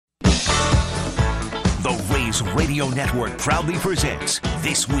Rays Radio Network proudly presents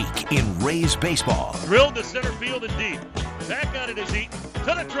This Week in Rays Baseball. Drilled to center field and deep. Back on it is Eaton.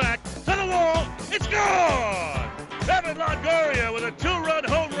 To the track. To the wall. It's gone! Evan Longoria with a two-run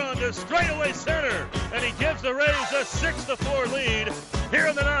home run to straightaway center. And he gives the Rays a 6-4 lead here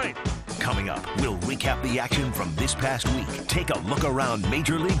in the ninth. Coming up, we'll recap the action from this past week, take a look around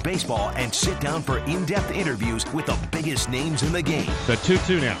Major League Baseball, and sit down for in-depth interviews with the biggest names in the game. The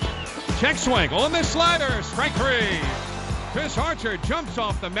 2-2 now. Check swing on the slider. Strike three. Chris Archer jumps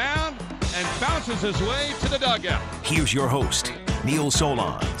off the mound and bounces his way to the dugout. Here's your host, Neil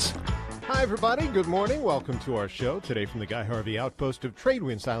Solondz. Hi, everybody. Good morning. Welcome to our show today from the Guy Harvey Outpost of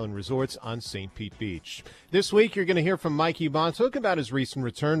Tradewinds Island Resorts on St. Pete Beach. This week, you're going to hear from Mikey Montauk about his recent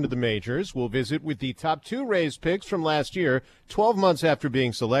return to the majors. We'll visit with the top two Rays picks from last year, 12 months after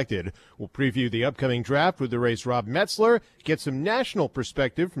being selected. We'll preview the upcoming draft with the Rays' Rob Metzler, get some national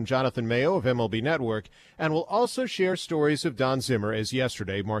perspective from Jonathan Mayo of MLB Network, and we'll also share stories of Don Zimmer as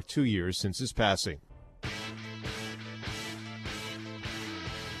yesterday marked 2 years since his passing.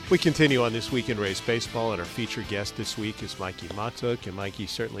 We continue on This Week in Rays Baseball, and our featured guest this week is Mikey Montauk. And Mikey,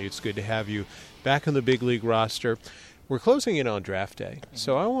 certainly it's good to have you back on the big league roster. We're closing in on draft day,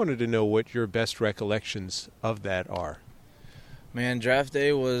 so I wanted to know what your best recollections of that are. Man, draft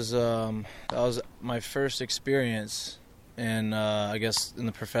day was that was my first experience in I guess in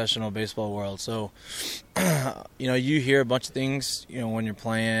the professional baseball world. So you hear a bunch of things when you're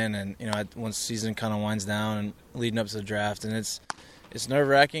playing, and once the season kind of winds down and leading up to the draft, and it's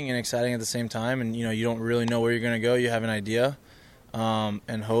nerve-wracking and exciting at the same time, and you don't really know where you're going to go. You have an idea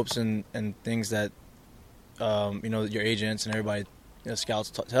and hopes and things that your agents and everybody,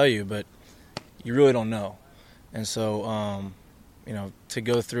 scouts tell you, but you really don't know. And so to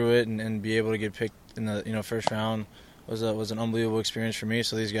go through it and be able to get picked in the first round was an unbelievable experience for me.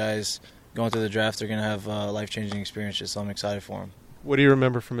 So these guys going through the draft are going to have life-changing experiences, so I'm excited for them. What do you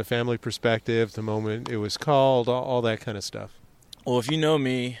remember from a family perspective, the moment it was called, all that kind of stuff? Well, if you know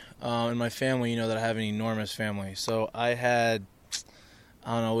me and my family, you know that I have an enormous family. So I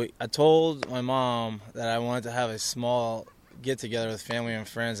told my mom that I wanted to have a small get-together with family and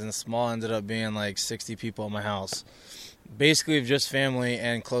friends, and the small ended up being like 60 people at my house. Basically just family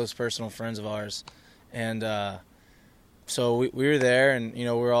and close personal friends of ours. And so we were there, and, we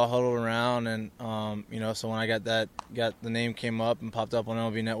were all huddled around, and, so when I got the name came up and popped up on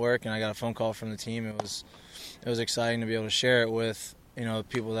MLB Network, and I got a phone call from the team, it was exciting to be able to share it with,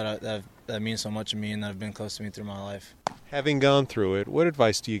 people that mean so much to me and that have been close to me through my life. Having gone through it, what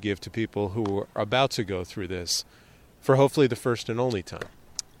advice do you give to people who are about to go through this for hopefully the first and only time?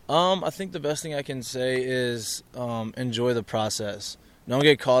 I think the best thing I can say is enjoy the process. Don't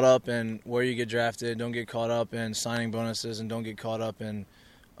get caught up in where you get drafted. Don't get caught up in signing bonuses, and don't get caught up in,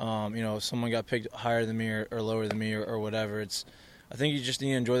 someone got picked higher than me or lower than me or whatever. I think you just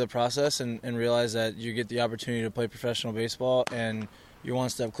need to enjoy the process and realize that you get the opportunity to play professional baseball, and you're one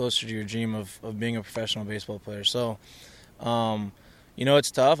step closer to your dream of being a professional baseball player. So,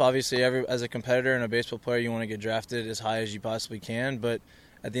 it's tough. Obviously, as a competitor and a baseball player, you want to get drafted as high as you possibly can. But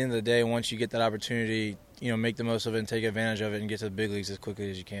at the end of the day, once you get that opportunity, make the most of it and take advantage of it and get to the big leagues as quickly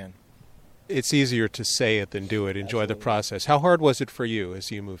as you can. It's easier to say it than do it. Enjoy the process. How hard was it for you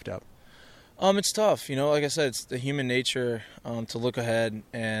as you moved up? It's tough. Like I said, it's the human nature to look ahead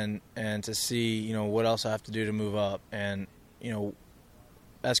and to see, what else I have to do to move up. And,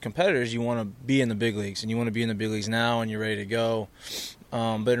 as competitors, you want to be in the big leagues, and you want to be in the big leagues now, and you're ready to go.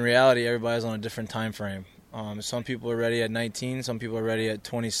 But in reality, everybody's on a different time frame. Some people are ready at 19, some people are ready at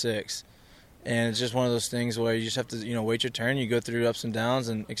 26. And it's just one of those things where you just have to, wait your turn. You go through ups and downs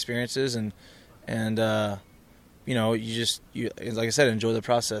and experiences, and you like I said, enjoy the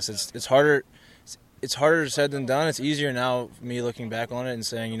process. It's harder. It's harder said than done. It's easier now, me looking back on it and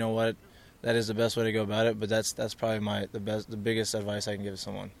saying, what, that is the best way to go about it. But that's probably the biggest advice I can give to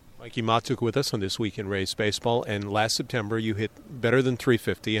someone. Mikey Montauk with us on This Week in Rays Baseball. And last September, you hit better than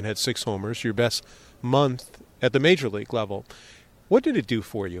 .350 and had 6 homers. Your best month at the major league level. What did it do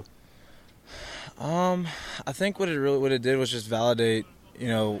for you? I think what it did was just validate,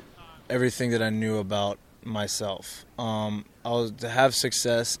 everything that I knew about myself. To have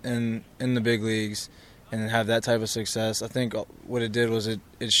success in the big leagues and have that type of success, I think what it did was it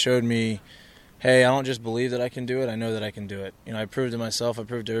showed me, hey, I don't just believe that I can do it, I know that I can do it. I proved to myself, I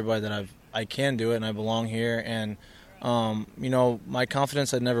proved to everybody that I can do it, and I belong here. And my confidence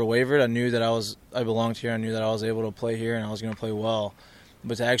had never wavered. I knew that I belonged here. I knew that I was able to play here and I was going to play well.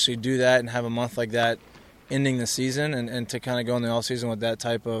 But to actually do that and have a month like that ending the season and to kind of go in the offseason with that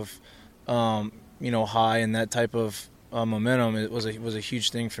type of high and that type of momentum, it was a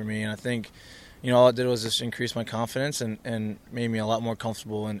huge thing for me. And I think, all it did was just increase my confidence and made me a lot more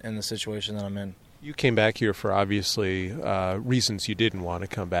comfortable in the situation that I'm in. You came back here for obviously reasons you didn't want to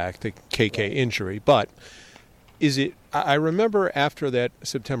come back, the KK injury. But I remember after that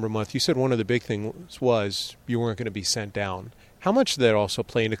September month, you said one of the big things was you weren't going to be sent down. How much did that also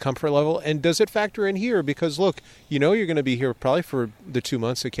play into comfort level? And does it factor in here? Because, look, you're going to be here probably for the 2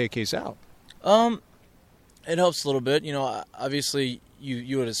 months that KK's out. It helps a little bit. Obviously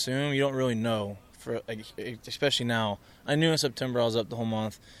you would assume. You don't really know, especially now. I knew in September I was up the whole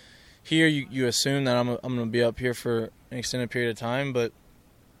month. Here you assume that I'm going to be up here for an extended period of time, but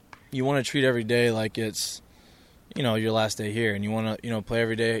you want to treat every day like it's, your last day here. And you want to, play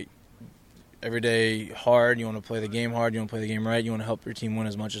every day hard. You want to play the game hard. You want to play the game right. You want to help your team win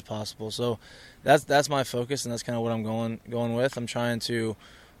as much as possible. So that's my focus, and that's kind of what I'm going with. I'm trying to,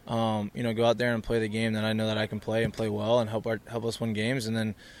 go out there and play the game that I know that I can play and play well and help us win games. And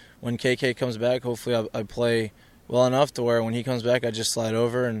then when KK comes back, hopefully I play well enough to where when he comes back, I just slide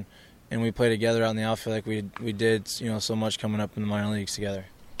over and we play together out in the outfield like we did, so much coming up in the minor leagues together.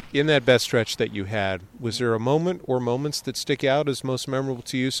 In that best stretch that you had, was there a moment or moments that stick out as most memorable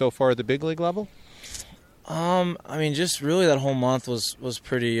to you so far at the big league level? Just really that whole month was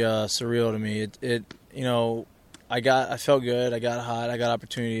pretty surreal to me. I felt good, I got hot, I got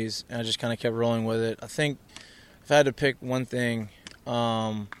opportunities, and I just kind of kept rolling with it. I think if I had to pick one thing,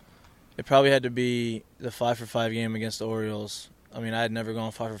 it probably had to be the 5-for-5 game against the Orioles. I had never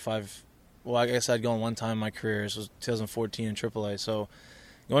gone 5-for-5. Well, I guess I'd gone one time in my career. This was 2014 in AAA. So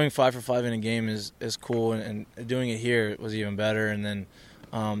going 5-for-5 in a game is cool, and doing it here was even better. And then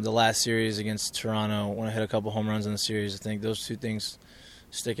the last series against Toronto, when I hit a couple home runs in the series, I think those two things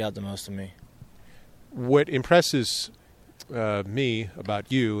stick out the most to me. What impresses me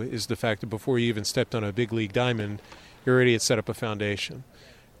about you is the fact that before you even stepped on a big league diamond, you already had set up a foundation.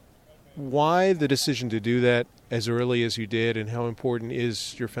 Why the decision to do that as early as you did, and how important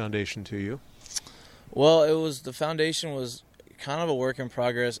is your foundation to you? Well, the foundation was kind of a work in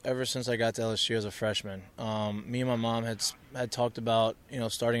progress ever since I got to LSU as a freshman. Me and my mom had talked about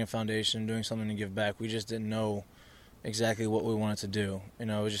starting a foundation, doing something to give back. We just didn't know exactly what we wanted to do. It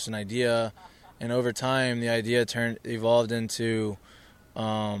was just an idea, and over time the idea evolved into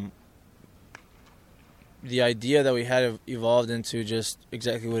the idea that we had evolved into just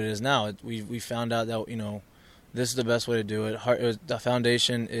exactly what it is now. We found out that this is the best way to do it. The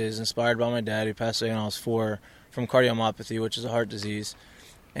foundation is inspired by my dad, who passed away when I was 4 from cardiomyopathy, which is a heart disease.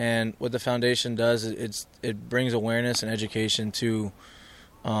 And what the foundation does is it brings awareness and education to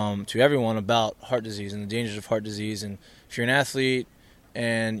everyone about heart disease and the dangers of heart disease. And if you're an athlete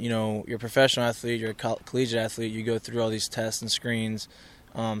and you're a professional athlete, you're a collegiate athlete, you go through all these tests and screens.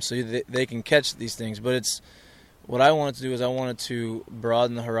 So they can catch these things. But what I wanted to do is I wanted to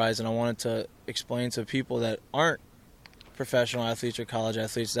broaden the horizon. I wanted to explain to people that aren't professional athletes or college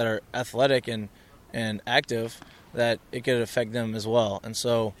athletes, that are athletic and active, that it could affect them as well. And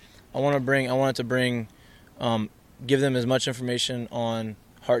so I wanted to give them as much information on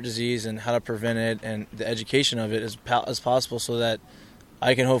heart disease and how to prevent it and the education of it as possible, so that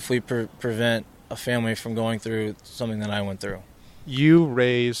I can hopefully prevent a family from going through something that I went through. You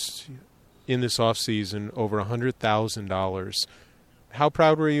raised in this offseason over $100,000. How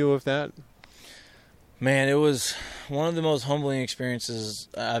proud were you of that? Man, it was one of the most humbling experiences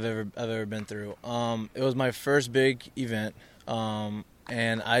I've ever been through. It was my first big event, and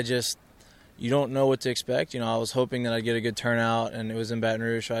you don't know what to expect. I was hoping that I'd get a good turnout, and it was in Baton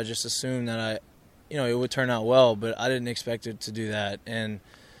Rouge, so I just assumed that it would turn out well, but I didn't expect it to do that. And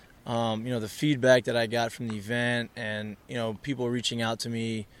the feedback that I got from the event, and people reaching out to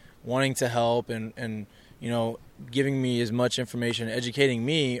me, wanting to help, and giving me as much information, educating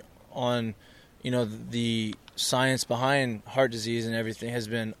me on the science behind heart disease and everything has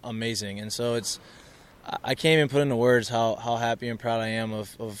been amazing. And so I can't even put into words how happy and proud I am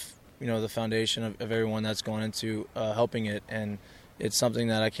of the foundation of everyone that's going into helping it. And it's something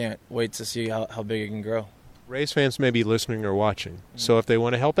that I can't wait to see how big it can grow. Rays fans may be listening or watching. So if they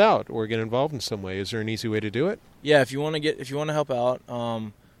want to help out or get involved in some way, is there an easy way to do it? Yeah, if you want to help out,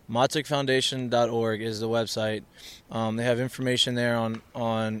 MotzikFoundation.org is the website. They have information there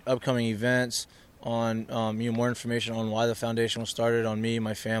on upcoming events, on more information on why the foundation was started, on me,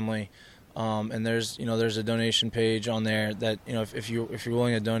 my family, and there's a donation page on there that if you're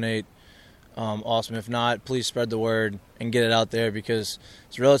willing to donate, awesome. If not, please spread the word and get it out there, because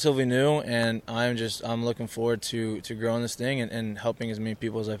it's relatively new, and I'm looking forward to growing this thing and helping as many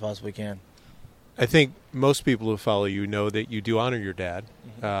people as I possibly can. I think most people who follow you know that you do honor your dad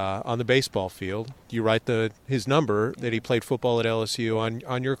on the baseball field. You write his number that he played football at LSU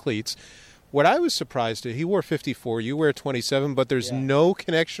on your cleats. What I was surprised at, he wore 54, you wear 27, but there's no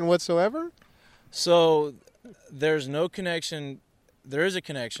connection whatsoever? So there's no connection. There is a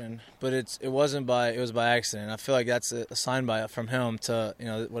connection, but it was by accident. I feel like that's a sign from him to,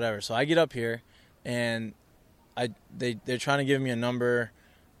 whatever. So I get up here, and they're trying to give me a number.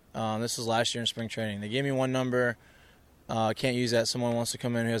 This was last year in spring training. They gave me one number. Can't use that. Someone wants to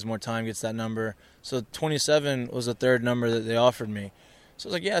come in who has more time, gets that number. So 27 was the third number that they offered me. So I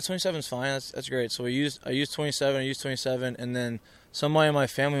was like, yeah, 27 is fine. That's great. So I used 27, and then somebody in my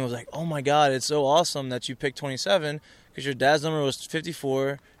family was like, oh my God, it's so awesome that you picked 27 because your dad's number was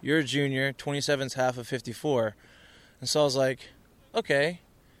 54. You're a junior. 27's half of 54. And so I was like, okay.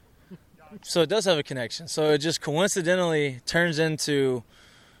 So it does have a connection. So it just coincidentally turns into,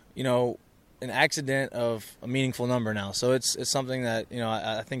 an accident of a meaningful number now. So it's something that,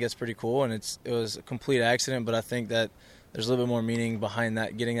 I think that's pretty cool, and it was a complete accident, but I think that there's a little bit more meaning behind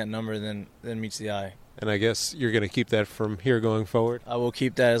that, getting that number than meets the eye. And I guess you're going to keep that from here going forward? I will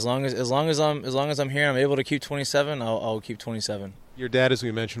keep that as long as I'm here and I'm able to keep 27, I'll keep 27. Your dad, as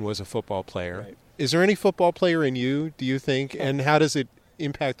we mentioned, was a football player. Right. Is there any football player in you, do you think, and how does it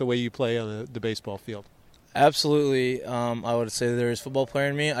impact the way you play on the baseball field? Absolutely. I would say there is a football player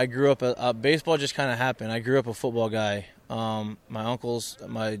in me. I grew up, baseball just kind of happened. I grew up a football guy. My uncles,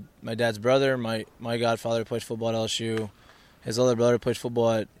 my dad's brother, my godfather played football at LSU. His other brother played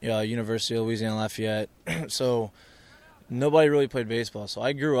football at University of Louisiana Lafayette. So nobody really played baseball. So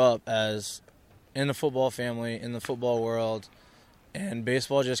I grew up as in the football family, in the football world, and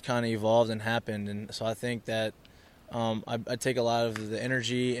baseball just kind of evolved and happened. And so I think that I take a lot of the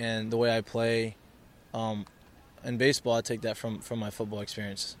energy and the way I play in baseball. I take that from my football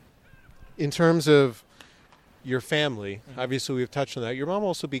experience. In terms of your family, obviously we've touched on that. Your mom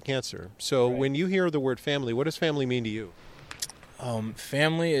also beat cancer. So when you hear the word family, what does family mean to you?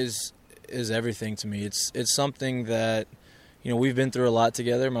 Family is everything to me. It's something that, we've been through a lot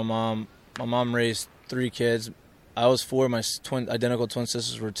together. My mom raised 3 kids. I was 4. My identical twin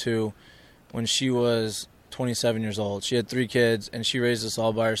sisters were 2. When she was 27 years old, she had 3 kids, and she raised us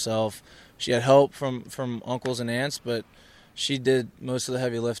all by herself. She had help from uncles and aunts, but she did most of the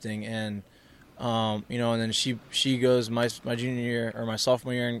heavy lifting. And and then she goes my junior year or my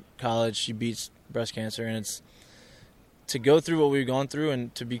sophomore year in college. She beats breast cancer, and it's to go through what we've gone through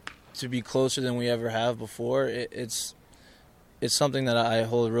and to be closer than we ever have before. It's something that I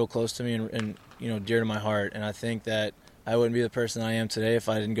hold real close to me and dear to my heart. And I think that I wouldn't be the person I am today if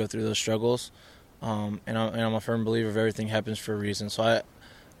I didn't go through those struggles. And I'm a firm believer of everything happens for a reason. So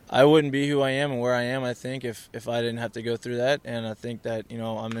I wouldn't be who I am and where I am, I think, if I didn't have to go through that. And I think that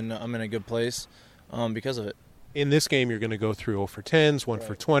I'm in a good place because of it. In this game, you're going to go through 0 for 10s, 1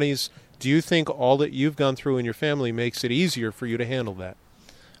 for 20s. Do you think all that you've gone through in your family makes it easier for you to handle that?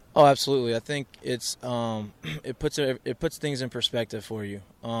 Oh, absolutely. I think it's it puts things in perspective for you.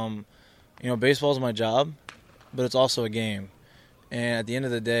 Baseball is my job, but it's also a game. And at the end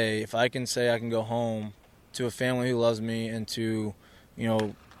of the day, if I can say I can go home to a family who loves me and to,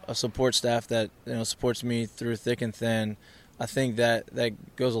 a support staff that supports me through thick and thin, I think that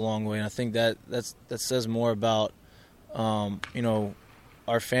goes a long way. And I think that says more about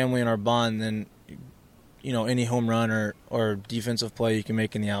our family and our bond than any home run or defensive play you can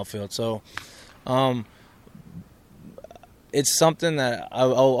make in the outfield. So it's something that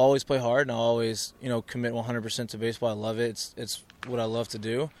I'll always play hard, and I'll always commit 100% to baseball. I love it. It's what I love to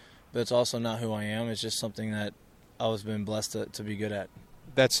do, but it's also not who I am. It's just something that I've always been blessed to be good at.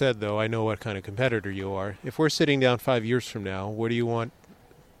 That said, though, I know what kind of competitor you are. If we're sitting down 5 years from now, what do you want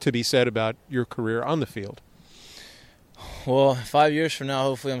to be said about your career on the field? Well, 5 years from now,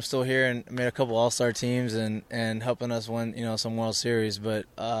 hopefully I'm still here and made a couple All-Star teams and helping us win, some World Series. But,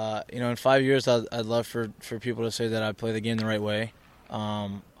 in 5 years, I'd love for people to say that I play the game the right way.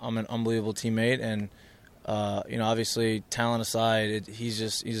 I'm an unbelievable teammate, and, obviously, talent aside,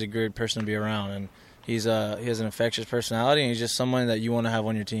 he's a great person to be around. And he has an infectious personality, and he's just someone that you want to have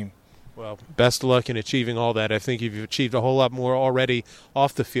on your team. Well, best of luck in achieving all that. I think you've achieved a whole lot more already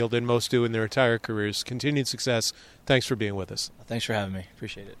off the field than most do in their entire careers. Continued success. Thanks for being with us. Thanks for having me.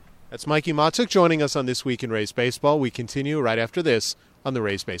 Appreciate it. That's Mikey Matzuk joining us on This Week in Rays Baseball. We continue right after this on the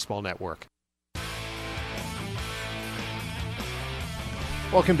Rays Baseball Network.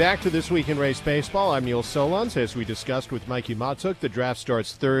 Welcome back to This Week in Rays Baseball. I'm Neil Solondz. As we discussed with Mikey Matzuk, the draft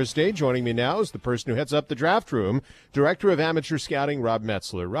starts Thursday. Joining me now is the person who heads up the draft room, Director of Amateur Scouting, Rob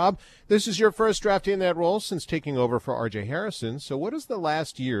Metzler. Rob, this is your first draft in that role since taking over for R.J. Harrison. So what has the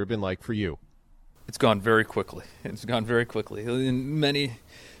last year been like for you? It's gone very quickly. It's gone very quickly. And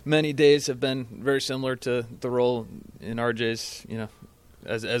many days have been very similar to the role in RJ's,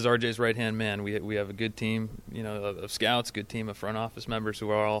 as RJ's right-hand man. We have a good team, of scouts, good team of front office members who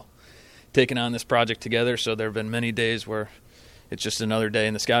are all taking on this project together. So there have been many days where it's just another day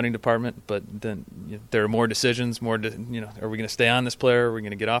in the scouting department, but then there are more decisions, are we going to stay on this player? Are we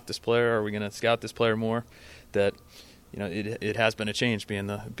going to get off this player? Are we going to scout this player more? That, it has been a change being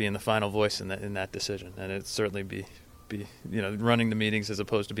the final voice in that decision, and it certainly be running the meetings as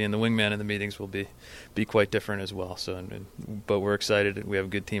opposed to being the wingman in the meetings will be quite different as well. So, but we're excited. We have a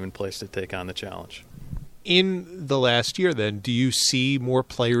good team in place to take on the challenge. In the last year, then, do you see more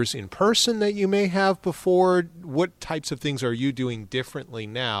players in person that you may have before? What types of things are you doing differently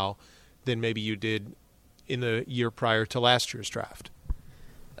now than maybe you did in the year prior to last year's draft?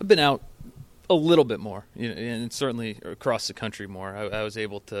 I've been out a little bit more, and certainly across the country more. I was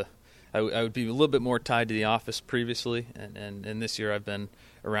able to. I would be a little bit more tied to the office previously, and this year I've been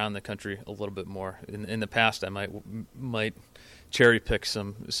around the country a little bit more. In the past, I might cherry pick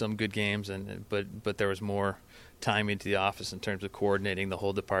some good games, but there was more time into the office in terms of coordinating the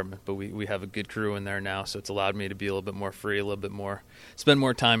whole department. But we have a good crew in there now, so it's allowed me to be a little bit more free, a little bit more, spend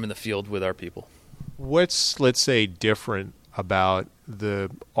more time in the field with our people. What's, let's say, different about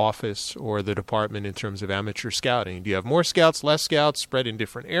the office or the department in terms of amateur scouting? Do you have more scouts, less scouts, spread in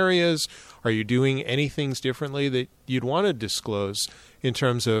different areas? Are you doing any things differently that you'd want to disclose in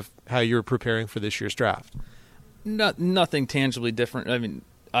terms of how you're preparing for this year's draft? Nothing tangibly different. I mean,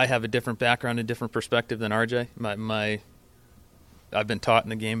 I have a different background and different perspective than RJ. I've been taught in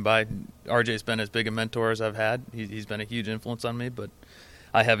the game by RJ's been as big a mentor as I've had. He's been a huge influence on me, but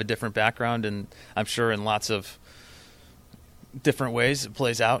I have a different background, and I'm sure in lots of different ways it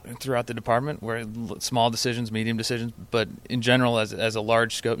plays out throughout the department, where small decisions, medium decisions, but in general, as a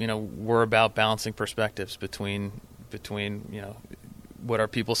large scope, we're about balancing perspectives between what our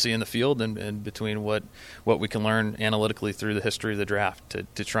people see in the field and between what we can learn analytically through the history of the draft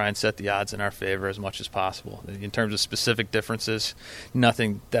to try and set the odds in our favor as much as possible. In terms of specific differences,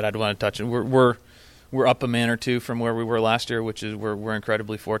 nothing that I'd want to touch. And we're up a man or two from where we were last year, which is we're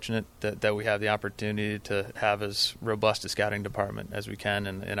incredibly fortunate that we have the opportunity to have as robust a scouting department as we can,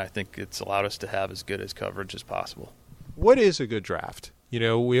 and I think it's allowed us to have as good as coverage as possible. What is a good draft?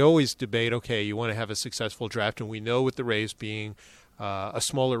 We always debate, okay, you want to have a successful draft, and we know with the Rays being a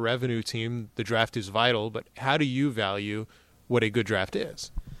smaller revenue team, the draft is vital, but how do you value what a good draft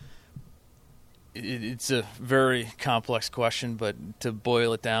is? It's a very complex question, but to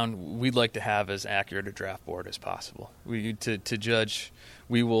boil it down, we'd like to have as accurate a draft board as possible. To judge,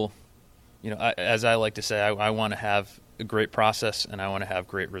 we will, as I like to say, I want to have a great process and I want to have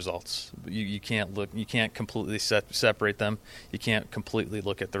great results. You can't completely separate them. You can't completely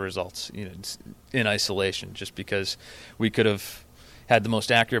look at the results in isolation, just because we could have had the most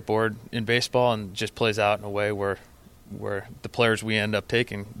accurate board in baseball and just plays out in a way where the players we end up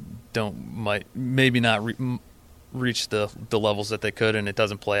taking might not reach the levels that they could, and it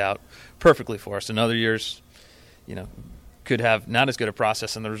doesn't play out perfectly for us. In other years, could have not as good a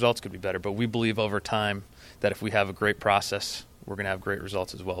process and the results could be better. But we believe over time that if we have a great process, we're going to have great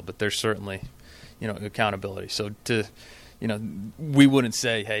results as well. But there's certainly, accountability. So we wouldn't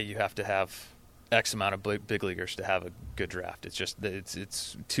say, hey, you have to have X amount of big leaguers to have a good draft. It's just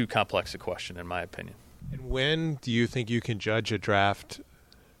it's too complex a question, in my opinion. And when do you think you can judge a draft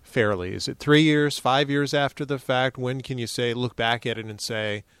fairly? Is it 3 years, 5 years after the fact? When can you look back at it and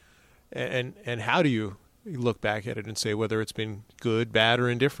say, and how do you look back at it and say whether it's been good, bad, or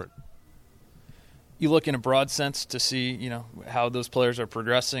indifferent? You look in a broad sense to see, how those players are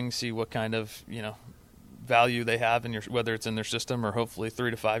progressing, see what kind of, value they have whether it's in their system or hopefully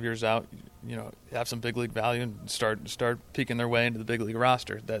 3 to 5 years out, have some big league value and start peeking their way into the big league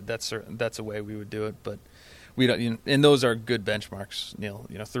roster. That's a way we would do it, but we don't. And those are good benchmarks.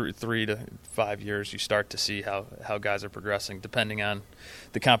 3 to 5 years, you start to see how guys are progressing depending on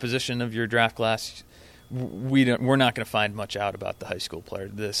the composition of your draft class. We're not going to find much out about the high school player,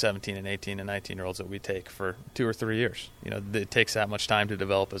 the 17 and 18 and 19-year-olds that we take for 2 or 3 years. It takes that much time to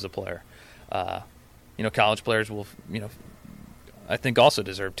develop as a player. College players will, I think also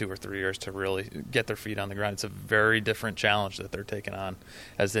deserve 2 or 3 years to really get their feet on the ground. It's a very different challenge that they're taking on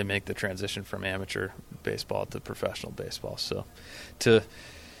as they make the transition from amateur baseball to professional baseball. So, 3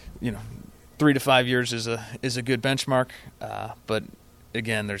 to 5 years is a good benchmark, but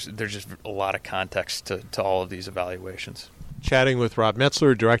again, there's just a lot of context to all of these evaluations. Chatting with Rob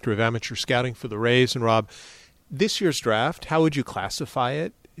Metzler, Director of Amateur Scouting for the Rays. And Rob, this year's draft, how would you classify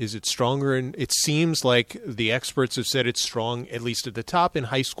it? Is it stronger? And it seems like the experts have said it's strong, at least at the top, in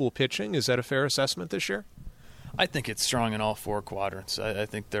high school pitching. Is that a fair assessment this year? I think it's strong in all four quadrants. I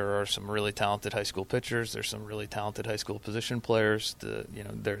think there are some really talented high school pitchers. There's some really talented high school position players.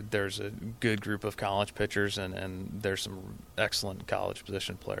 There's a good group of college pitchers, and there's some excellent college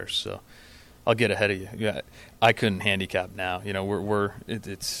position players. So I'll get ahead of you. Yeah, I couldn't handicap now. I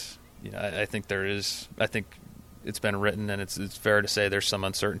think there is. I think it's been written, and it's fair to say there's some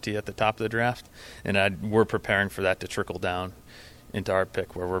uncertainty at the top of the draft, and we're preparing for that to trickle down into our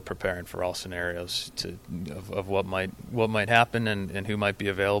pick, where we're preparing for all scenarios of what might happen and who might be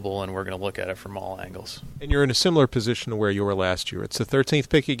available, and we're going to look at it from all angles. And you're in a similar position to where you were last year. It's the 13th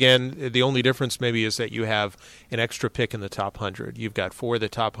pick again. The only difference maybe is that you have an extra pick in the top 100. You've got 4 of the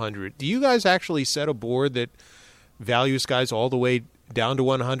top 100. Do you guys actually set a board that values guys all the way down to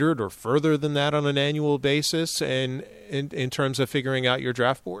 100 or further than that on an annual basis, and in terms of figuring out your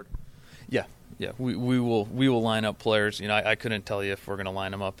draft board? Yeah, we will line up players. I couldn't tell you if we're going to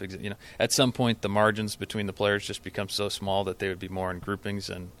line them up. At some point the margins between the players just become so small that they would be more in groupings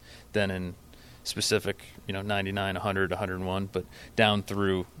and then in specific, 99, 100, 101. But down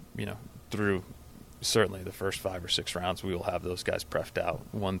through certainly the first 5 or 6 rounds, we will have those guys prefed out,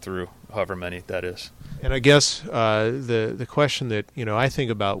 1 through however many that is. And I guess the question that I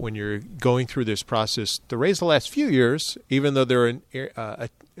think about when you're going through this process, the Rays the last few years, even though they're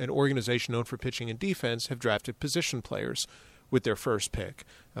an organization known for pitching and defense, have drafted position players with their first pick.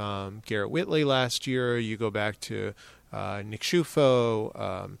 Garrett Whitley last year. You go back to Nick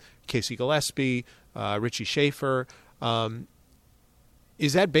Schufo, Casey Gillespie, Richie Schaefer.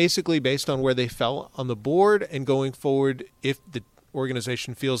 Is that basically based on where they fell on the board? And going forward, if the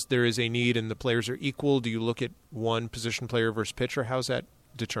organization feels there is a need and the players are equal, do you look at one position player versus pitcher? How's that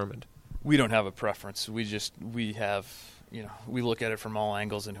determined? We don't have a preference. We look at it from all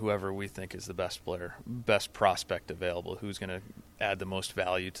angles, and whoever we think is the best player, best prospect available, who's going to add the most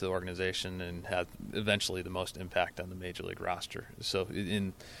value to the organization and have eventually the most impact on the major league roster. So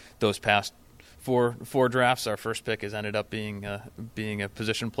in those past four drafts, our first pick has ended up being a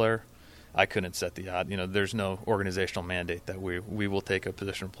position player. I couldn't set the odd. There's no organizational mandate that we will take a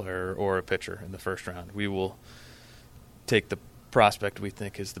position player or a pitcher in the first round. We will take the prospect we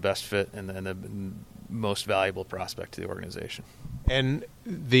think is the best fit and then the most valuable prospect to the organization. And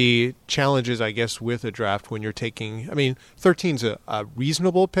the challenges, I guess, with a draft when you're taking, 13's a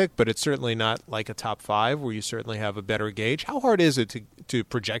reasonable pick, but it's certainly not like a top 5 where you certainly have a better gauge. How hard is it to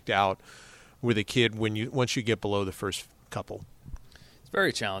project out with a kid once you get below the first couple? It's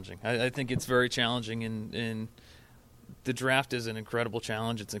very challenging. I think it's very challenging, in the draft is an incredible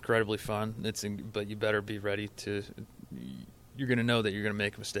challenge. It's incredibly fun. But you better be ready to. You're going to know that you're going to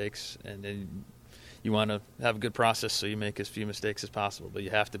make mistakes, and you want to have a good process so you make as few mistakes as possible. But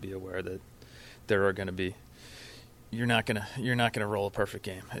you have to be aware that there are going to be. You're not going to roll a perfect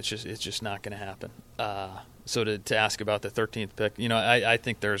game. It's just not going to happen. So to ask about the 13th pick, I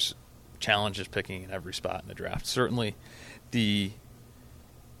think there's challenges picking in every spot in the draft. Certainly, the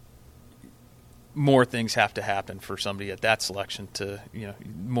more things have to happen for somebody at that selection to,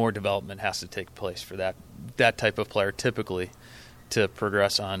 more development has to take place for that type of player typically to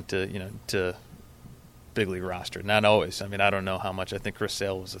progress on to big league roster. Not always. I don't know how much. I think Chris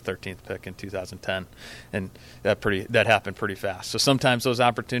Sale was the 13th pick in 2010, and that happened pretty fast. So sometimes those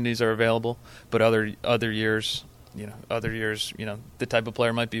opportunities are available, but other years, the type of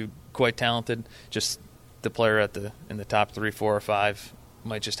player might be quite talented. Just the player in the top 3, 4, or 5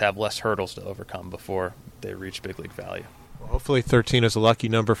 might just have less hurdles to overcome before they reach big league value. Well, hopefully 13 is a lucky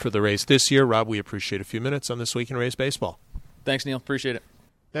number for the Rays this year. Rob, we appreciate a few minutes on This Week in Rays Baseball. Thanks, Neil. Appreciate it.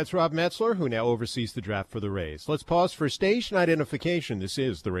 That's Rob Metzler, who now oversees the draft for the Rays. Let's pause for station identification. This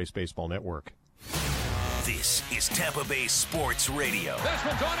is the Rays Baseball Network. This is Tampa Bay Sports Radio. This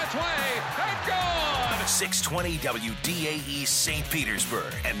one's on its way and gone. 620 WDAE St.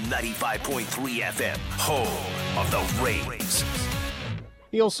 Petersburg and 95.3 FM, home of the Rays.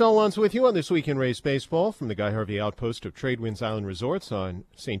 Neil Solondz with you on This Week in Rays Baseball from the Guy Harvey Outpost of Tradewinds Island Resorts on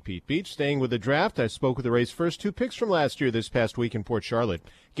St. Pete Beach. Staying with the draft, I spoke with the Rays' first 2 picks from last year this past week in Port Charlotte.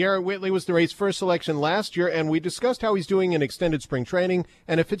 Garrett Whitley was the Rays' first selection last year, and we discussed how he's doing in extended spring training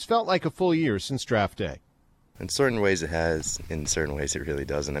and if it's felt like a full year since draft day. In certain ways it has, in certain ways it really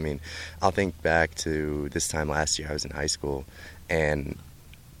doesn't. I'll think back to this time last year. I was in high school, and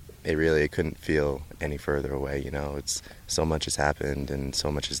it couldn't feel any further away. It's so much has happened and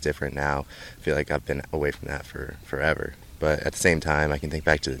so much is different now. I feel like I've been away from that for forever. But at the same time, I can think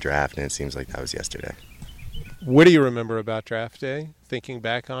back to the draft, and it seems like that was yesterday. What do you remember about draft day, thinking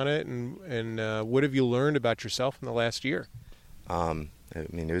back on it, and what have you learned about yourself in the last year? I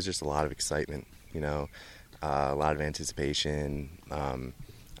mean, it was just a lot of excitement, a lot of anticipation.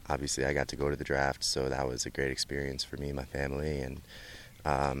 Obviously, I got to go to the draft, so that was a great experience for me and my family. And,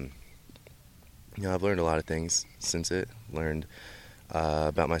 I've learned a lot of things since it. Learned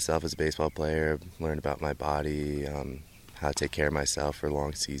about myself as a baseball player, learned about my body, how to take care of myself for a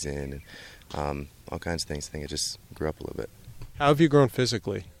long season, and all kinds of things. I think I just grew up a little bit. How have you grown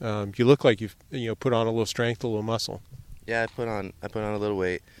physically? You look like you've put on a little strength, a little muscle. Yeah, I put on a little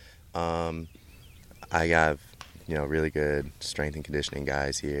weight. I have really good strength and conditioning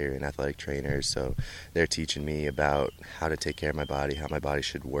guys here and athletic trainers, so they're teaching me about how to take care of my body, how my body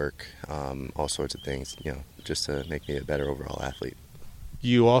should work, all sorts of things, just to make me a better overall athlete.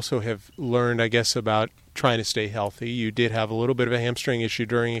 You also have learned, I guess, about trying to stay healthy. You did have a little bit of a hamstring issue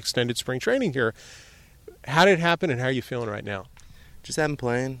during extended spring training here. How did it happen, and how are you feeling right now? Just haven't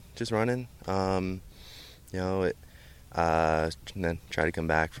playing, just running. And then try to come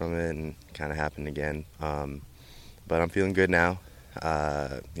back from it, and kind of happened again. But I'm feeling good now.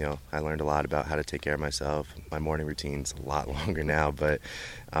 I learned a lot about how to take care of myself. My morning routine's a lot longer now, but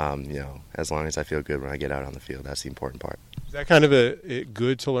as long as I feel good when I get out on the field, that's the important part. Is that kind of a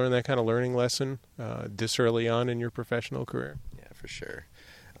good to learn that kind of learning lesson this early on in your professional career? Yeah, for sure.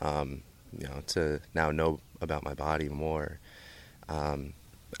 To now know about my body more,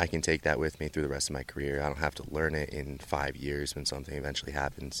 I can take that with me through the rest of my career. I don't have to learn it in 5 years when something eventually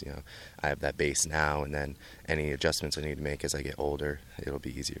happens. I have that base now, and then any adjustments I need to make as I get older, it'll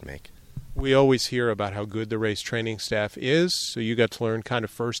be easier to make. We always hear about how good the Rays training staff is, so you got to learn kind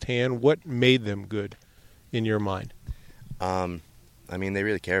of firsthand. What made them good in your mind? They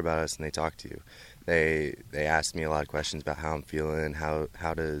really care about us, and they talk to you. They ask me a lot of questions about how I'm feeling, how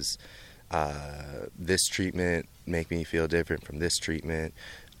does this treatment make me feel different from this treatment,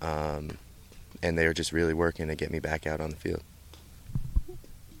 and they're just really working to get me back out on the field.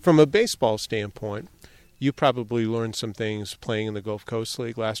 From a baseball standpoint, you probably learned some things playing in the Gulf Coast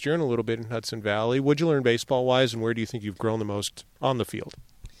League last year and a little bit in Hudson Valley. What did you learn baseball-wise, and where do you think you've grown the most on the field?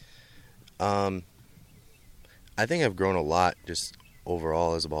 I think I've grown a lot just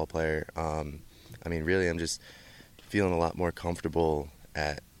overall as a ball player. Really, I'm just feeling a lot more comfortable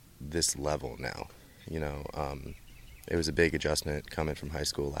at this level now. It was a big adjustment coming from high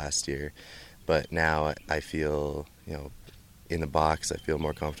school last year, but now I feel, in the box, I feel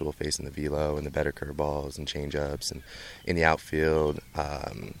more comfortable facing the velo and the better curveballs and changeups, and in the outfield,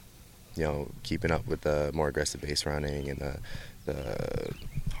 keeping up with the more aggressive base running and the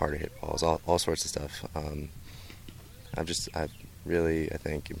harder hit balls, all sorts of stuff. I've really, I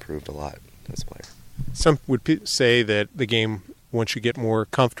think, improved a lot as a player. Some would say that the game, once you get more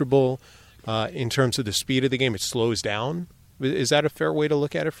comfortable in terms of the speed of the game, it slows down. Is that a fair way to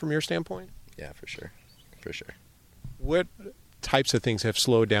look at it from your standpoint? Yeah, for sure. What types of things have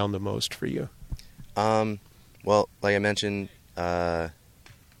slowed down the most for you? Well, like I mentioned, in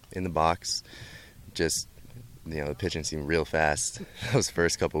the box, just, the pitching seemed real fast those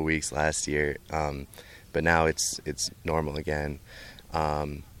first couple of weeks last year. But now it's normal again.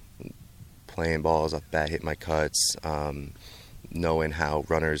 Playing balls off the bat, hitting my cuts, knowing how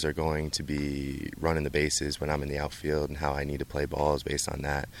runners are going to be running the bases when I'm in the outfield and how I need to play balls based on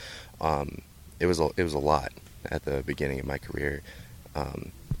that. It was a lot at the beginning of my career,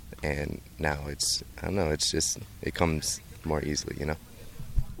 and now it comes more easily,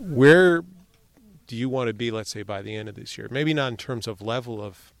 Where do you want to be, let's say, by the end of this year? Maybe not in terms of level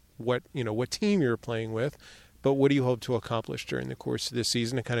of what team you're playing with, but what do you hope to accomplish during the course of this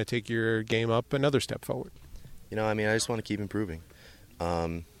season to kind of take your game up another step forward? I just want to keep improving.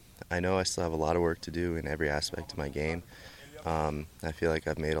 I know I still have a lot of work to do in every aspect of my game. I feel like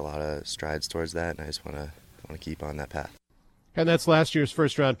I've made a lot of strides towards that, and I just want to keep on that path. And that's last year's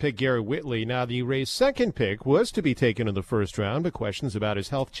first-round pick, Gary Whitley. Now, the Rays' second pick was to be taken in the first round, but questions about his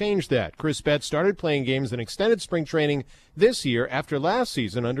health changed that. Chris Betts started playing games in extended spring training this year after last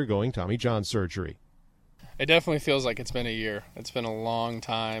season undergoing Tommy John surgery. It definitely feels like it's been a year. It's been a long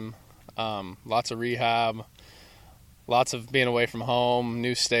time. Lots of rehab, lots of being away from home,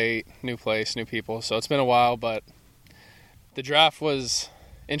 new state, new place, new people. So it's been a while, but the draft was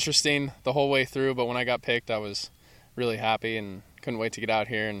interesting the whole way through. But when I got picked, I was really happy and couldn't wait to get out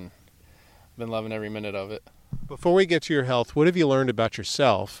here, and I've been loving every minute of it. Before we get to your health, what have you learned about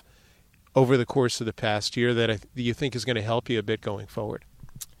yourself over the course of the past year that you think is going to help you a bit going forward?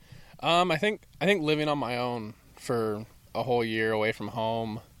 I think living on my own for a whole year away from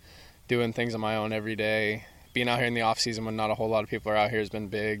home, doing things on my own every day, being out here in the off season when not a whole lot of people are out here has been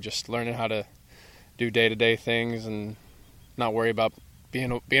big. Just learning how to do day-to-day things and not worry about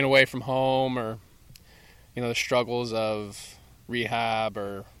being away from home or the struggles of rehab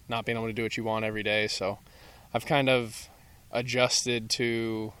or not being able to do what you want every day. So I've kind of adjusted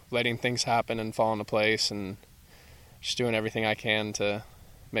to letting things happen and fall into place and just doing everything I can to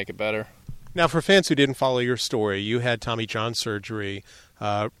make it better. Now, for fans who didn't follow your story, you had Tommy John surgery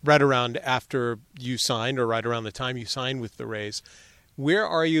right around after you signed or right around the time you signed with the Rays. Where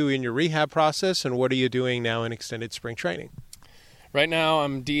are you in your rehab process, and what are you doing now in extended spring training? Right now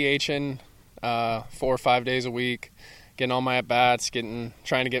I'm DHing 4 or 5 days a week, getting all my at-bats, trying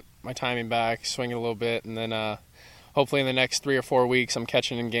to get my timing back, swinging a little bit, and then hopefully in the next 3 or 4 weeks I'm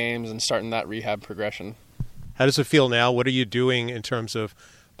catching in games and starting that rehab progression. How does it feel now? What are you doing in terms of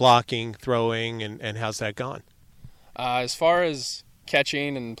blocking, throwing, and how's that gone? As far as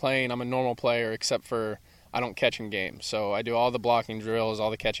catching and playing, I'm a normal player except for I don't catch in games. So I do all the blocking drills, all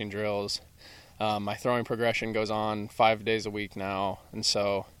the catching drills. My throwing progression goes on 5 days a week now, and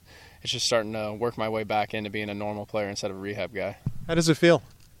so it's just starting to work my way back into being a normal player instead of a rehab guy. How does it feel?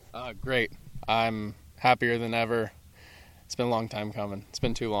 Great. I'm happier than ever. It's been a long time coming. It's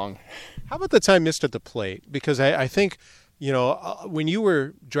been too long. How about the time missed at the plate? Because I think, when you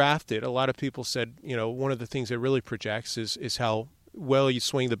were drafted, a lot of people said, one of the things that really projects is how well you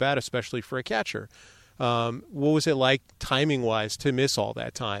swing the bat, especially for a catcher. What was it like timing-wise to miss all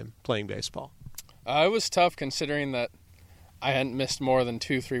that time playing baseball? It was tough considering that I hadn't missed more than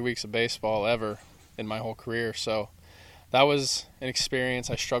 2-3 weeks of baseball ever in my whole career. So that was an experience.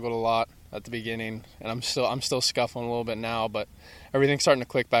 I struggled a lot at the beginning, and I'm still scuffling a little bit now, but everything's starting to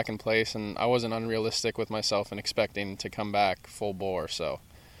click back in place, and I wasn't unrealistic with myself and expecting to come back full bore. So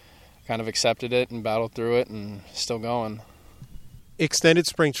kind of accepted it and battled through it and still going. Extended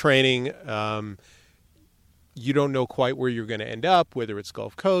spring training, you don't know quite where you're going to end up, whether it's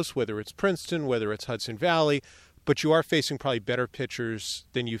Gulf Coast, whether it's Princeton, whether it's Hudson Valley, but you are facing probably better pitchers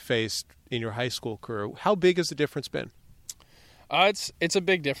than you faced in your high school career. How big has the difference been? It's a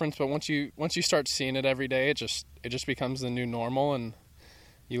big difference, but once you start seeing it every day, it just becomes the new normal, and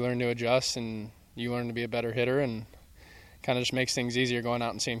you learn to adjust and you learn to be a better hitter, and kind of just makes things easier going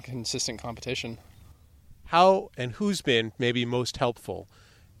out and seeing consistent competition. How and who's been maybe most helpful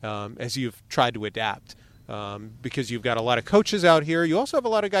as you've tried to adapt? Because you've got a lot of coaches out here. You also have a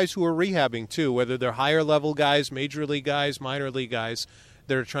lot of guys who are rehabbing too, whether they're higher level guys, major league guys, minor league guys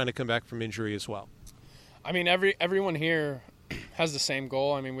that are trying to come back from injury as well. I mean, everyone here has the same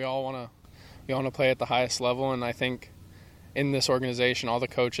goal. I mean, we all want to play at the highest level, and I think in this organization, all the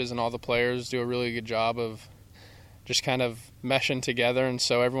coaches and all the players do a really good job of just kind of meshing together, and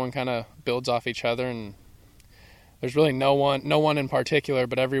so everyone kind of builds off each other. And there's really no one in particular,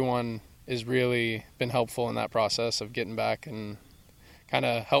 but everyone has really been helpful in that process of getting back and kind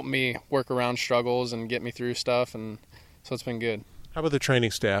of helped me work around struggles and get me through stuff, and so it's been good. How about the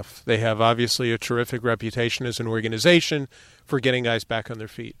training staff? They have obviously a terrific reputation as an organization for getting guys back on their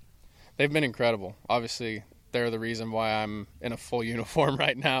feet. They've been incredible. Obviously, they're the reason why I'm in a full uniform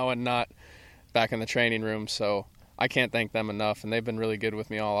right now and not back in the training room, so I can't thank them enough, and they've been really good with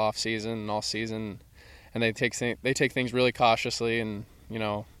me all off season and all season, and they take things really cautiously, and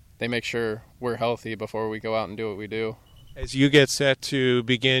they make sure we're healthy before we go out and do what we do. As you get set to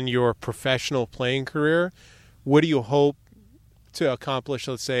begin your professional playing career, what do you hope to accomplish,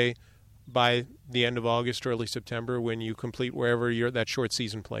 let's say, by the end of August, early September, when you complete wherever that short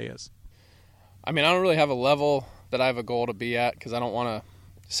season play is? I mean, I don't really have a level that I have a goal to be at because I don't want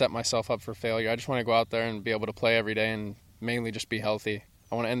to set myself up for failure. I just want to go out there and be able to play every day and mainly just be healthy.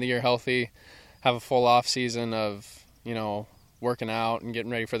 I want to end the year healthy, have a full off season of, working out and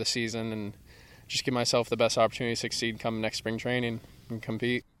getting ready for the season, and just give myself the best opportunity to succeed come next spring training and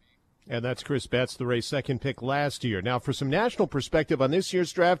compete. And that's Chris Betts, the Rays' second pick last year. Now, for some national perspective on this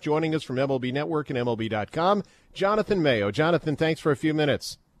year's draft, joining us from MLB Network and MLB.com, Jonathan Mayo. Jonathan, thanks for a few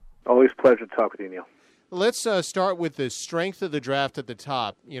minutes. Always a pleasure to talk with you, Neil. Let's start with the strength of the draft at the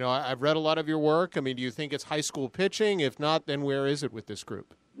top. I've read a lot of your work. I mean, do you think it's high school pitching? If not, then where is it with this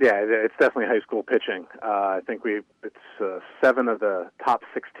group? Yeah, it's definitely high school pitching. I think it's 7 of the top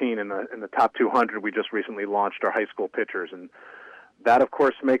 16 in the top 200. We just recently launched our high school pitchers, and that, of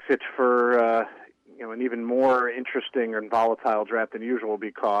course, makes it for an even more interesting and volatile draft than usual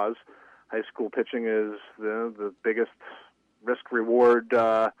because high school pitching is the biggest risk-reward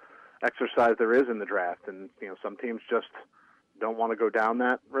exercise there is in the draft, and some teams just don't want to go down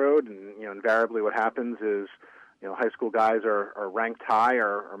that road, and invariably what happens is high school guys are ranked high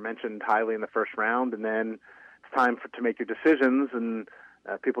or mentioned highly in the first round, and then it's time to make your decisions, and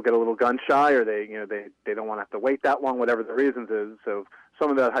people get a little gun shy, or they don't want to have to wait that long, whatever the reasons is. So some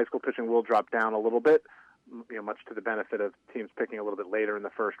of that high school pitching will drop down a little bit, much to the benefit of teams picking a little bit later in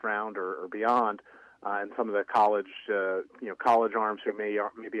the first round or beyond. and some of the college arms who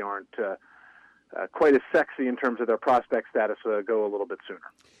maybe aren't quite as sexy in terms of their prospect status go a little bit sooner.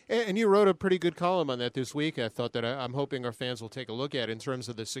 And you wrote a pretty good column on that this week. I thought that I'm hoping our fans will take a look at in terms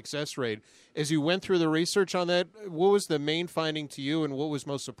of the success rate. As you went through the research on that, what was the main finding to you, and what was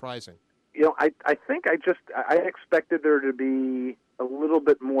most surprising? I think I expected there to be a little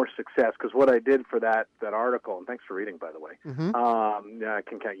bit more success, because what I did for that article, and thanks for reading, by the way. Mm-hmm. I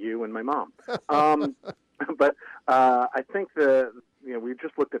can count you and my mom. But I think we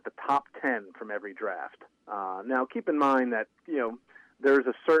just looked at the top 10 from every draft. Now, keep in mind that there's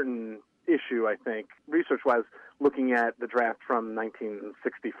a certain issue, I think, research-wise, looking at the draft from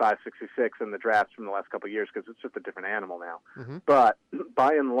 1965, 66, and the drafts from the last couple of years, because it's just a different animal now. Mm-hmm. But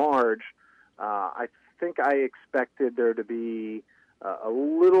by and large, I think I expected there to be a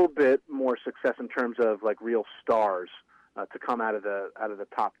little bit more success in terms of like real stars to come out of the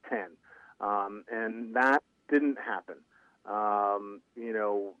top 10, and that didn't happen.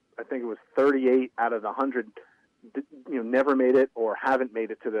 I think it was 38 out of the 100, never made it or haven't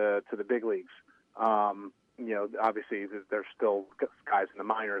made it to the big leagues. Obviously there's still guys in the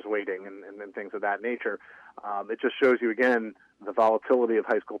minors waiting and things of that nature. It just shows you again the volatility of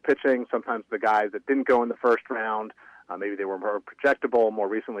high school pitching. Sometimes the guys that didn't go in the first round, maybe they were more projectable. More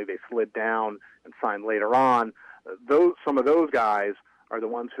recently, they slid down and signed later on. Some of those guys are the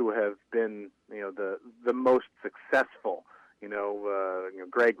ones who have been, the most successful.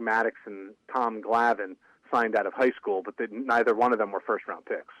 Greg Maddux and Tom Glavine signed out of high school, but neither one of them were first-round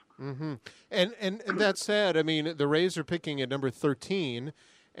picks. Mm-hmm. And that said, I mean, the Rays are picking at number 13,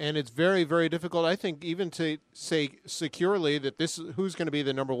 and it's very, very difficult, I think, even to say securely that this is who's going to be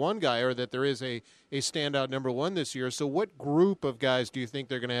the number one guy, or that there is a standout number one this year. So what group of guys do you think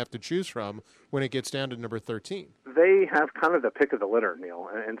they're going to have to choose from when it gets down to number 13? They have kind of the pick of the litter, Neil.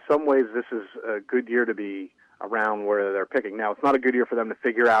 In some ways, this is a good year to be around where they're picking. Now, it's not a good year for them to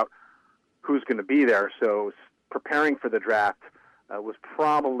figure out who's going to be there, so preparing for the draft was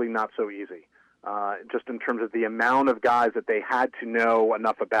probably not so easy, just in terms of the amount of guys that they had to know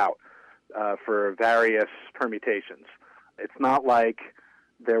enough about for various permutations. It's not like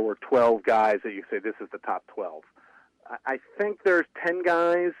there were 12 guys that you say this is the top 12. I think there's 10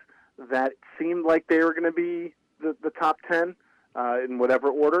 guys that seemed like they were going to be the top 10 in whatever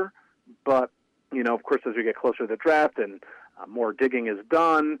order, but of course, as we get closer to the draft and more digging is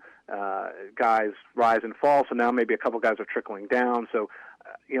done, guys rise and fall. So now maybe a couple guys are trickling down. So,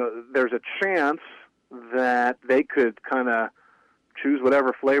 there's a chance that they could kind of choose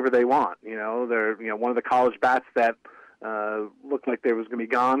whatever flavor they want. They're one of the college bats that looked like they was going to be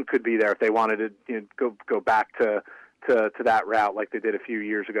gone could be there if they wanted to go back to that route like they did a few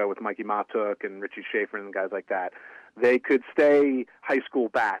years ago with Mikey Matuk and Richie Schaefer and guys like that. They could stay high school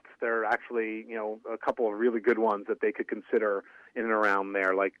bats. There are actually, a couple of really good ones that they could consider in and around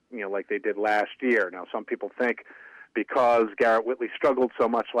there, like they did last year. Now, some people think because Garrett Whitley struggled so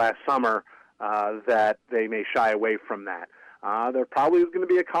much last summer that they may shy away from that. There probably is going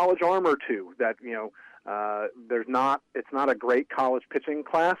to be a college arm or two that, it's not a great college pitching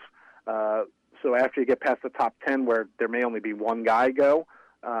class. So after you get past the top 10 where there may only be one guy go,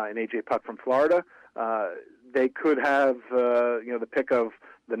 in A.J. Puck from Florida, they could have the pick of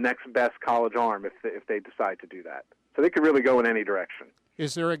the next best college arm if they decide to do that. So they could really go in any direction.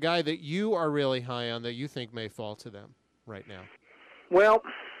 Is there a guy that you are really high on that you think may fall to them right now? Well,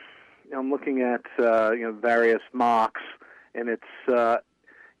 I'm looking at various mocks, and it's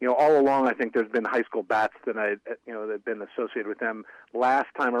all along I think there's been high school bats that that've been associated with them. Last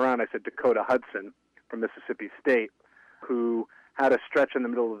time around, I said Dakota Hudson from Mississippi State, who had a stretch in the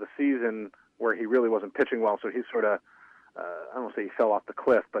middle of the season where he really wasn't pitching well, so he sort of, I don't want to say he fell off the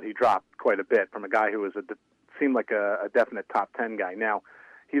cliff, but he dropped quite a bit from a guy who was seemed like a definite top 10 guy. Now,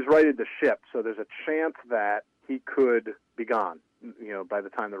 he's righted the ship, so there's a chance that he could be gone, by the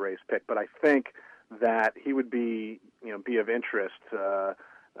time the Rays pick. But I think that he would be of interest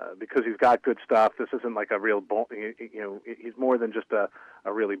because he's got good stuff. This isn't like a real, he's more than just a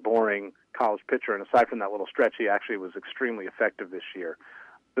really boring college pitcher. And aside from that little stretch, he actually was extremely effective this year.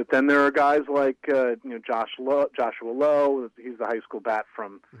 But then there are guys like Joshua Lowe. He's the high school bat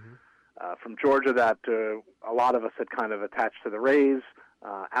from Georgia that a lot of us had kind of attached to the Rays.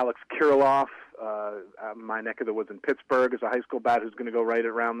 Alex Kirilloff, my neck of the woods in Pittsburgh, is a high school bat who's going to go right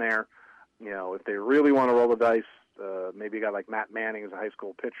around there. If they really want to roll the dice, maybe a guy like Matt Manning is a high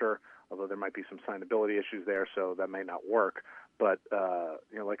school pitcher, although there might be some signability issues there, so that may not work. But,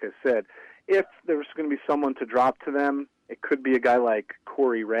 like I said, if there's going to be someone to drop to them, it could be a guy like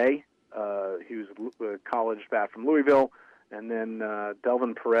Corey Ray. He was a college bat from Louisville, And then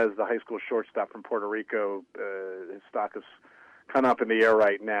Delvin Perez, the high school shortstop from Puerto Rico, his stock is kind of up in the air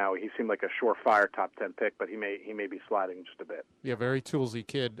right now. He seemed like a surefire top 10 pick, but he may be sliding just a bit. Yeah, very toolsy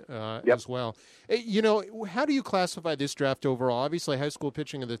kid Yep. as well. Hey, how do you classify this draft overall? Obviously, high school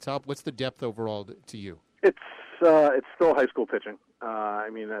pitching at the top. What's the depth overall to you? It's still high school pitching. I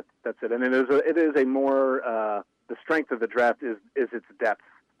mean that's it, and it is a more the strength of the draft is its depth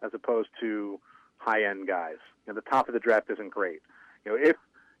as opposed to high end guys. The top of the draft isn't great. If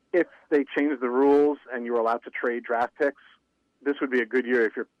they change the rules and you're allowed to trade draft picks, this would be a good year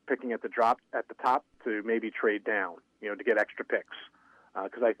if you're picking at the top to maybe trade down, to get extra picks.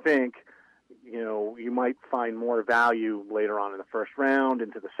 Because I think, you might find more value later on in the first round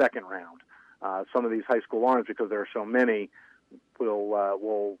into the second round. Some of these high school arms, because there are so many,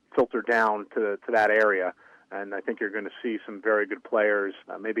 will filter down to that area. And I think you're going to see some very good players,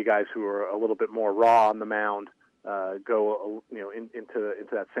 maybe guys who are a little bit more raw on the mound, go into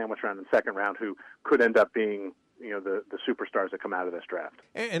that sandwich round and second round, who could end up being the superstars that come out of this draft.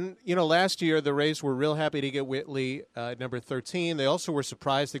 And last year the Rays were real happy to get Whitley at number 13. They also were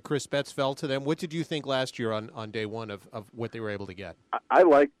surprised that Chris Betts fell to them. What did you think last year on day one of what they were able to get? I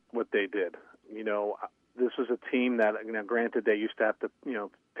like what they did. This was a team that, granted, they used to have to,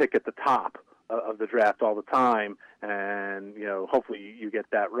 pick at the top of the draft all the time, and, hopefully you get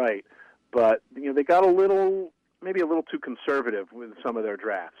that right. But, they got maybe a little too conservative with some of their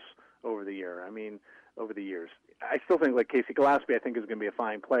drafts over the years. I still think, like, Casey Gillespie, I think, is going to be a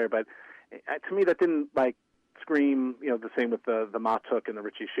fine player, but to me that didn't, scream, the same with the Matuk and the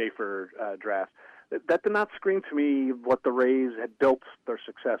Richie Schaefer draft. That did not scream to me what the Rays had built their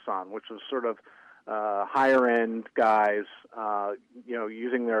success on, which was sort of higher-end guys,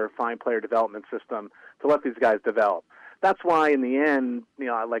 using their fine player development system to let these guys develop. That's why, in the end,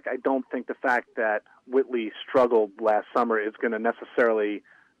 I don't think the fact that Whitley struggled last summer is going to necessarily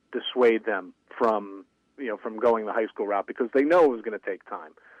dissuade them from going the high school route, because they know it was going to take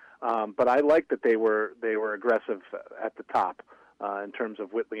time. But I like that they were aggressive at the top in terms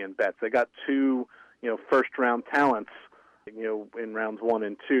of Whitley and Betts. They got two first-round talents in rounds 1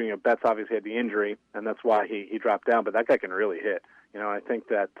 and 2. Betts obviously had the injury, and that's why he dropped down, but that guy can really hit. I think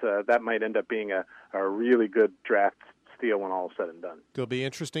that might end up being a really good draft steal when all is said and done. It'll be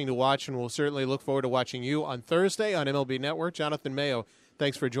interesting to watch, and we'll certainly look forward to watching you on Thursday on MLB Network. Jonathan Mayo,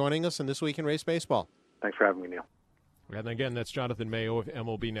 thanks for joining us on This Week in Rays Baseball. Thanks for having me, Neil. And again, that's Jonathan Mayo of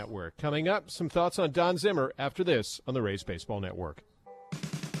MLB Network. Coming up, some thoughts on Don Zimmer after this on the Rays Baseball Network.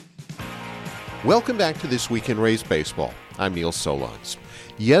 Welcome back to This Week in Rays Baseball. I'm Neil Solondz.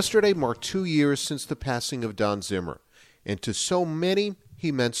 Yesterday marked 2 years since the passing of Don Zimmer, and to so many,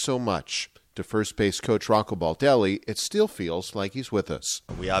 he meant so much. To first base coach Rocco Baldelli, it still feels like he's with us.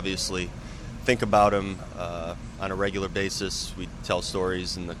 We obviously think about him on a regular basis. We tell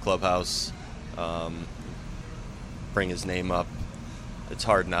stories in the clubhouse, bring his name up. It's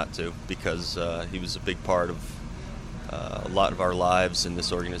hard not to, because he was a big part of a lot of our lives in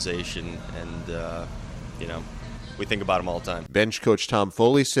this organization, and we think about him all the time. Bench coach Tom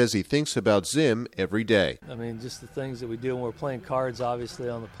Foley says he thinks about Zim every day. I mean, just the things that we do when we're playing cards, obviously,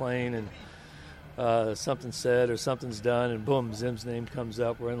 on the plane, and something's said or something's done, and boom, Zim's name comes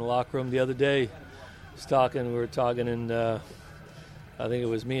up. We're in the locker room the other day. We were talking, and I think it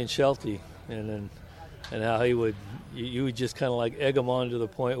was me and Shelty, and how you would just kind of like egg him on to the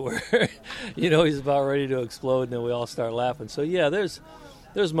point where, he's about ready to explode, and then we all start laughing. So, yeah, there's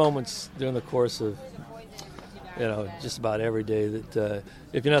moments during the course of, just about every day that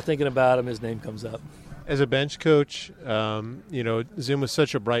if you're not thinking about him, his name comes up. As a bench coach, Zim was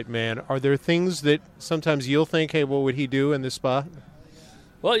such a bright man. Are there things that sometimes you'll think, hey, what would he do in this spot?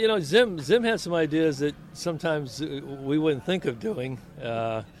 Well, Zim had some ideas that sometimes we wouldn't think of doing.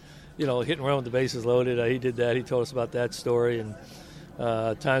 Hitting around with the bases loaded. He did that. He told us about that story. And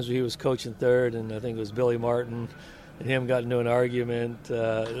times when he was coaching third, and I think it was Billy Martin and him got into an argument.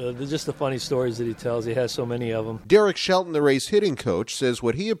 Just the funny stories that he tells. He has so many of them. Derek Shelton, the Rays hitting coach, says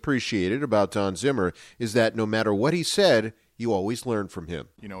what he appreciated about Don Zimmer is that no matter what he said, you always learn from him.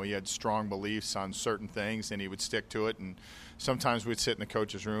 He had strong beliefs on certain things, and he would stick to it. And sometimes we'd sit in the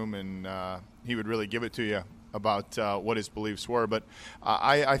coach's room, and he would really give it to you about what his beliefs were. But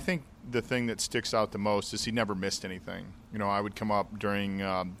I think the thing that sticks out the most is he never missed anything. I would come up during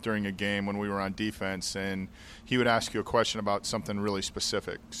a game when we were on defense, and he would ask you a question about something really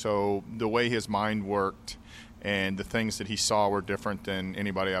specific. So the way his mind worked and the things that he saw were different than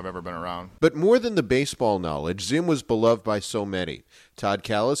anybody I've ever been around. But more than the baseball knowledge, Zim was beloved by so many. Todd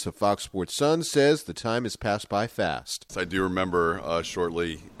Callis of Fox Sports Sun says the time has passed by fast. I do remember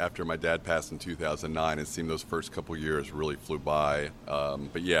shortly after my dad passed in 2009, it seemed those first couple years really flew by.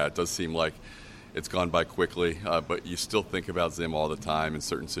 But yeah, it does seem like it's gone by quickly, but you still think about Zim all the time in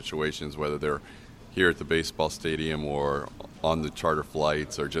certain situations, whether they're here at the baseball stadium or on the charter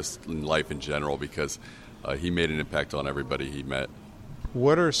flights or just in life in general, because he made an impact on everybody he met.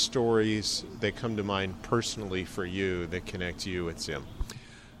 What are stories that come to mind personally for you that connect you with Zim?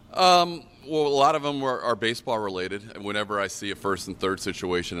 Well, a lot of them are baseball related. Whenever I see a first and third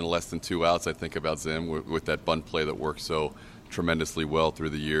situation in less than 2 outs, I think about Zim with that bunt play that worked so tremendously well through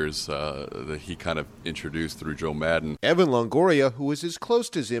the years that he kind of introduced through Joe Madden. Evan Longoria, who is as close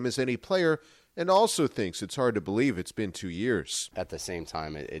to Zim as any player, and also thinks it's hard to believe it's been 2 years. At the same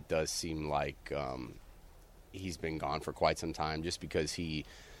time, it does seem like he's been gone for quite some time, just because he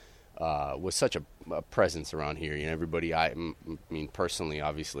was such a presence around here. You know, everybody. I mean, personally,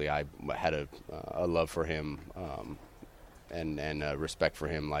 obviously, I had a love for him and respect for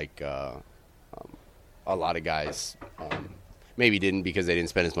him, like a lot of guys maybe didn't, because they didn't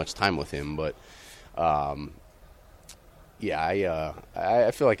spend as much time with him. But yeah,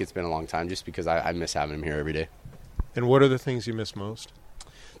 I feel like it's been a long time, just because I miss having him here every day. And what are the things you miss most?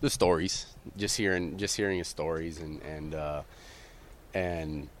 The stories, just hearing his stories, and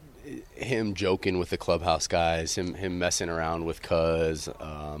him joking with the clubhouse guys, him messing around with Cuz,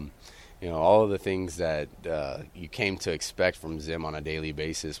 you know, all of the things that you came to expect from Zim on a daily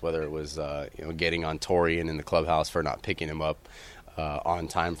basis, whether it was you know, getting on Torian in the clubhouse for not picking him up on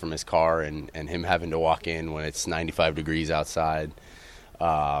time from his car, and him having to walk in when it's 95 degrees outside,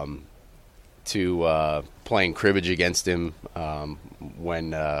 to playing cribbage against him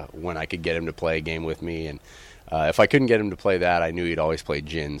when I could get him to play a game with me. And if I couldn't get him to play that, I knew he'd always play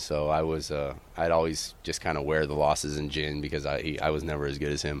gin. So I'd always just kind of wear the losses in gin, because I was never as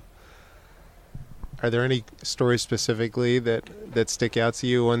good as him. Are there any stories specifically that stick out to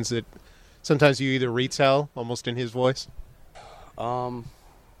you, ones that sometimes you either retell almost in his voice? The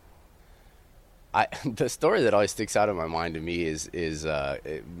story that always sticks out in my mind to me is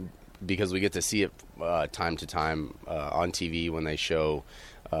because we get to see it time to time on TV when they show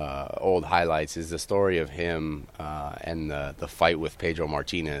old highlights, is the story of him and the fight with Pedro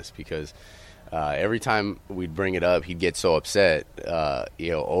Martinez, because every time we'd bring it up, he'd get so upset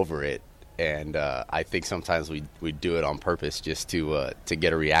over it. And I think sometimes we'd do it on purpose, just to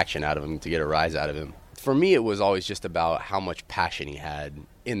get a reaction out of him, to get a rise out of him. For me, it was always just about how much passion he had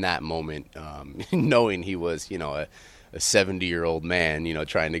in that moment, knowing he was, a 70-year-old man,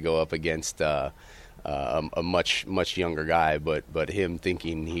 trying to go up against a much younger guy, but him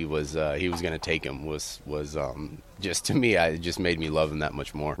thinking he was going to take him was just, to me, it just made me love him that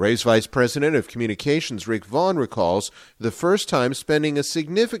much more. Rays Vice President of Communications Rick Vaughn recalls the first time spending a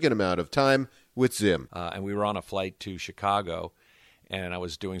significant amount of time with Zim. And we were on a flight to Chicago, and I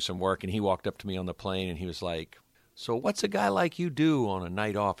was doing some work, and he walked up to me on the plane, and he was like, "So what's a guy like you do on a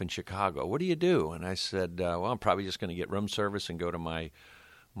night off in Chicago? What do you do?" And I said, well, I'm probably just going to get room service and go to my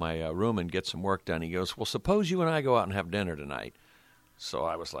room and get some work done. He goes, "Well, suppose you and I go out and have dinner tonight." So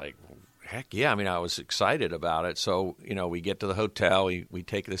I was like, heck yeah. I mean, I was excited about it. So, we get to the hotel, we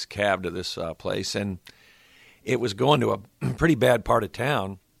take this cab to this place, and it was going to a pretty bad part of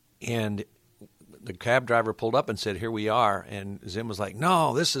town, and the cab driver pulled up and said, "Here we are." And Zim was like,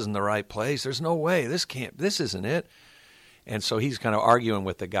 "No, this isn't the right place. There's no way. This isn't it." And so he's kind of arguing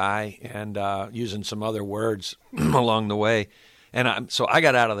with the guy and using some other words along the way. And so I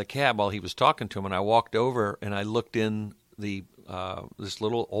got out of the cab while he was talking to him, and I walked over and I looked in the this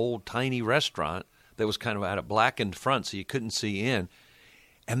little old tiny restaurant that was kind of at a blackened front, so you couldn't see in.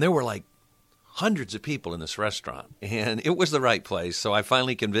 And there were like hundreds of people in this restaurant, and it was the right place. So I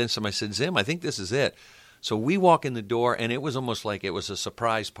finally convinced him. I said, "Zim, I think this is it." So we walk in the door, and it was almost like it was a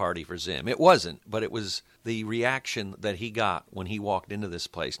surprise party for Zim. It wasn't, but it was the reaction that he got when he walked into this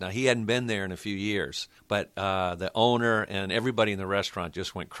place. Now, he hadn't been there in a few years, but the owner and everybody in the restaurant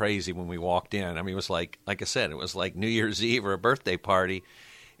just went crazy when we walked in. I mean, it was like I said, it was like New Year's Eve or a birthday party.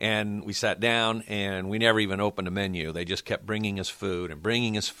 And we sat down, and we never even opened a menu. They just kept bringing us food,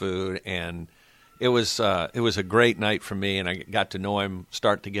 and it was a great night for me, and I got to know him,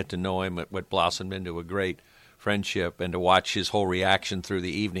 start to get to know him, what blossomed into a great friendship, and to watch his whole reaction through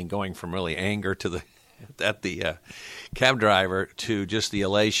the evening, going from really anger to at the cab driver to just the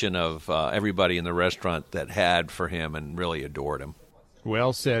elation of everybody in the restaurant that had for him and really adored him.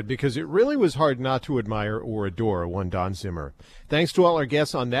 Well said, because it really was hard not to admire or adore one Don Zimmer. Thanks to all our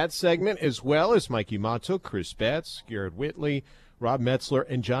guests on that segment, as well as Mikey Montauk, Chris Betts, Garrett Whitley, Rob Metzler,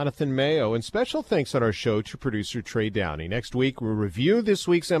 and Jonathan Mayo. And special thanks on our show to producer Trey Downey. Next week, we'll review this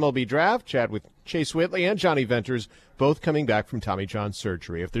week's MLB draft, chat with Chase Whitley and Johnny Venters, both coming back from Tommy John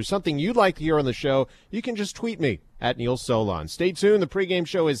surgery. If there's something you'd like to hear on the show, you can just tweet me at Neil Solon. Stay tuned. The pregame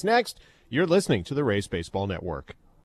show is next. You're listening to the Rays Baseball Network.